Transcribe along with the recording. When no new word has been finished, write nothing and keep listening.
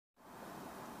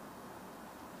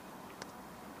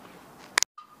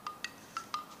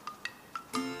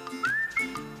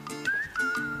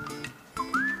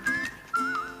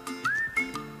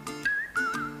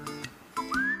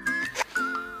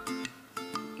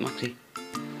Maxie,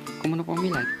 coming up on me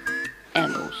like,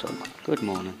 hello son, good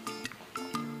morning.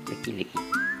 Licky licky,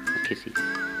 a kissy.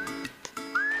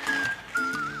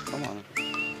 Come on.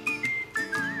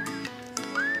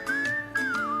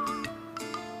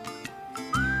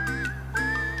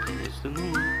 There's the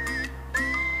moon.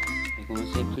 You're going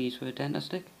to say please for a dentist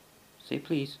stick? Say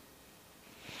please.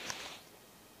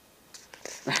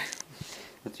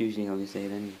 That's usually how you say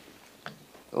it anyway.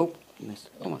 Oh, missed.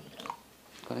 Come on.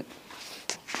 Got it.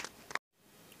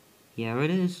 Here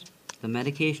it is. The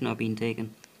medication I've been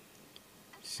taking.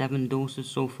 7 doses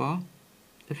so far.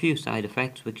 A few side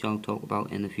effects which I'll talk about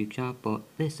in the future, but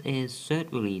this is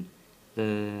sertraline,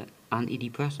 the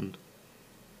antidepressant.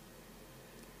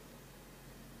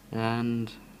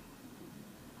 And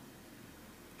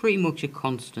pretty much a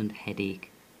constant headache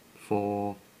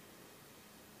for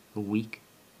a week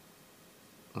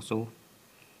or so.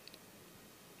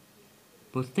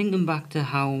 But thinking back to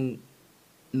how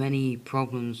many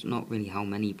problems, not really how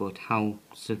many, but how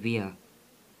severe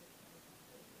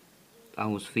I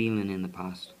was feeling in the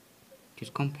past.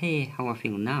 Just compare how I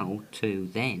feel now to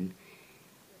then.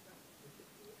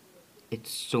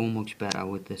 It's so much better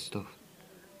with this stuff.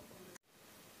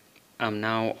 I'm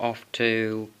now off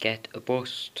to get a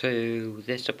bus to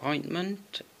this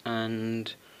appointment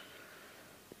and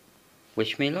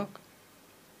wish me luck.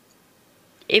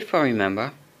 If I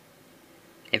remember,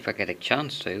 if I get a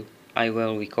chance to, I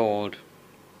will record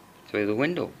through the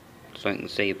window so I can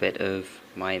see a bit of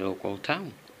my local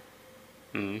town.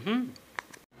 I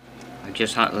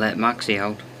just had to let Maxie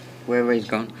out. Where he's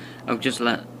gone. I've just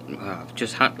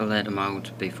had to let him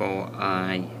out before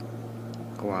I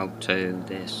go out to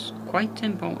this quite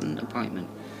important appointment.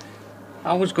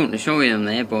 I was going to show you him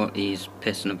there, but he's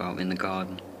pissing about in the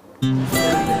garden.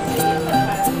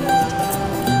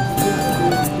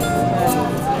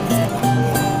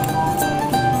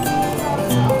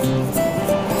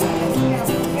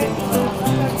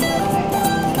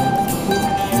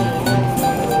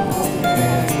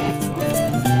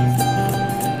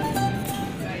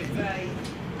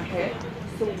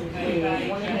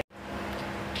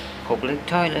 Public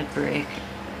toilet break.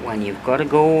 When you've got to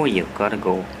go, you've got to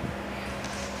go.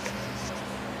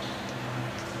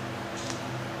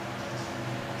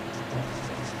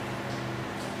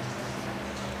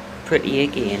 Pretty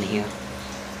icky in here.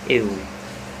 Ew.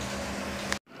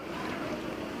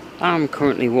 I'm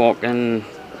currently walking,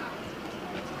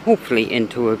 hopefully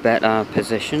into a better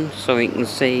position so you can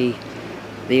see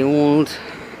the old,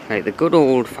 like the good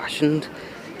old fashioned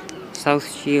South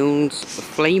Shields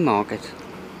flea market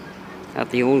at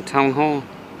the old town hall.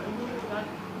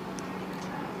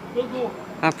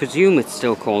 I presume it's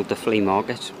still called the flea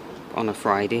market on a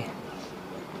Friday.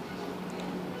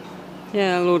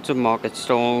 Yeah, loads of market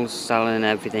stalls selling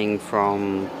everything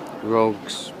from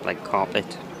rugs, like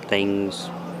carpet things,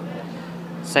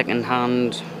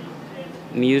 second-hand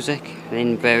music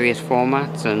in various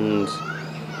formats, and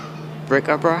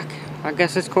bric-a-brac, I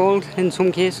guess it's called in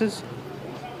some cases.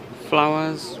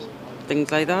 Flowers, things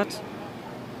like that.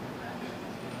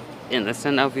 In the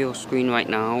centre of your screen right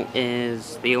now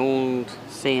is the old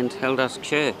St. Hilda's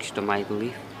Church, to my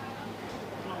belief.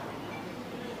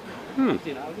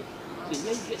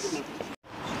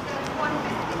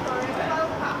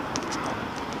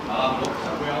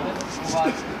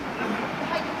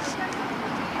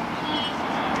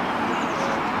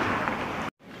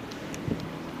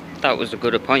 That was a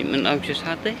good appointment I've just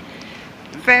had there.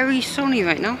 Very sunny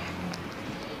right now.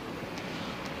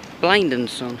 Blinding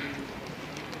sun.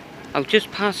 I've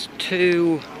just passed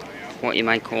 2, what you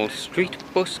might call street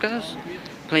buskers,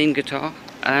 playing guitar,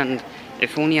 and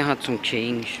if only I had some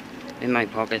change in my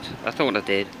pocket. I thought I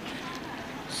did.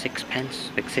 6 pence,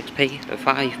 like 6p, a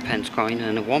 5 pence coin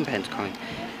and a 1 pence coin.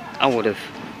 I would have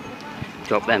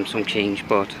dropped them some change,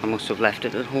 but I must have left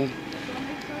it at home.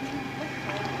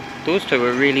 Those 2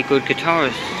 are really good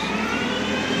guitarists,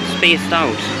 spaced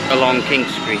out along King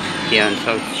Street here in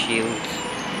South Shields.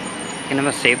 I can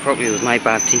never say it properly with my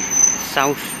bad teeth.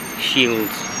 South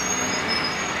Shields,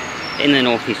 in the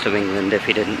northeast of England, if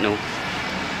you didn't know.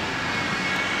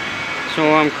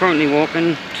 So I'm currently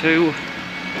walking to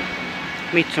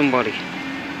meet somebody.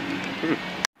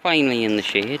 Finally in the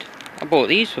shade. I bought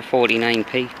these for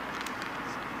 49p.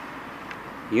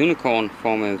 Unicorn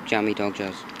form of jammy dog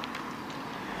jazz.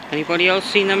 Anybody else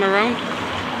seen them around?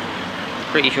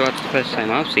 Pretty sure it's the first time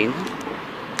I've seen them.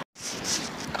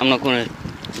 I'm not going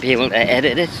to be able to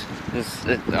edit it.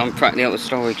 I'm practically out of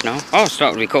storage now. Oh, I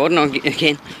started recording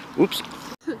again. Whoops.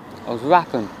 I was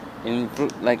rapping in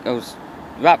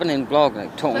vlog,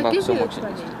 like talking about so much.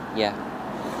 Yeah.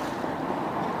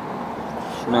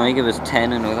 No, you give us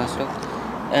 10 and all that stuff.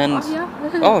 and Oh,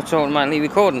 yeah. oh, it's automatically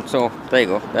recording. So there you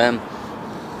go.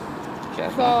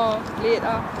 For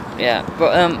later. Yeah,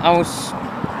 but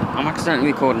I'm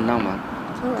accidentally recording now, man.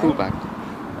 Alright. Cool back.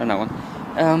 And that one.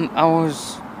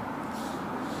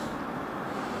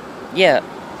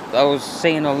 I was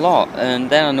saying a lot, and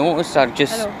then I noticed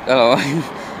Hello.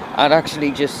 I'd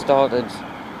actually just I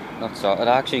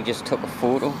actually just took a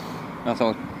photo. And I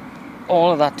thought,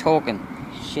 all of that talking,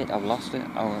 shit, I've lost it.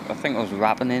 I think I was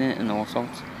rapping in it and all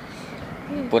sorts.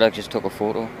 But I just took a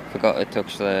photo, forgot I took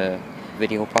the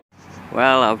video part.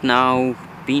 Well, I've now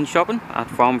been shopping at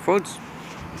Farm Foods.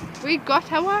 We got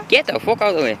our. Get the fuck out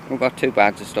of the way. We've got 2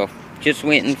 bags of stuff. Just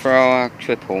waiting for our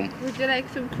trip home. Would you like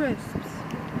some crisps?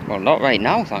 Well, not right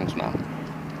now, thanks, man.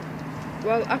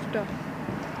 Well, after.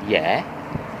 Yeah.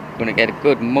 Gonna get a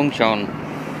good munch on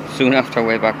soon after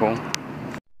we're back home.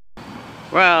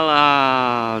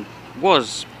 Well,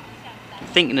 was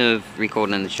thinking of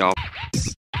recording in the shop.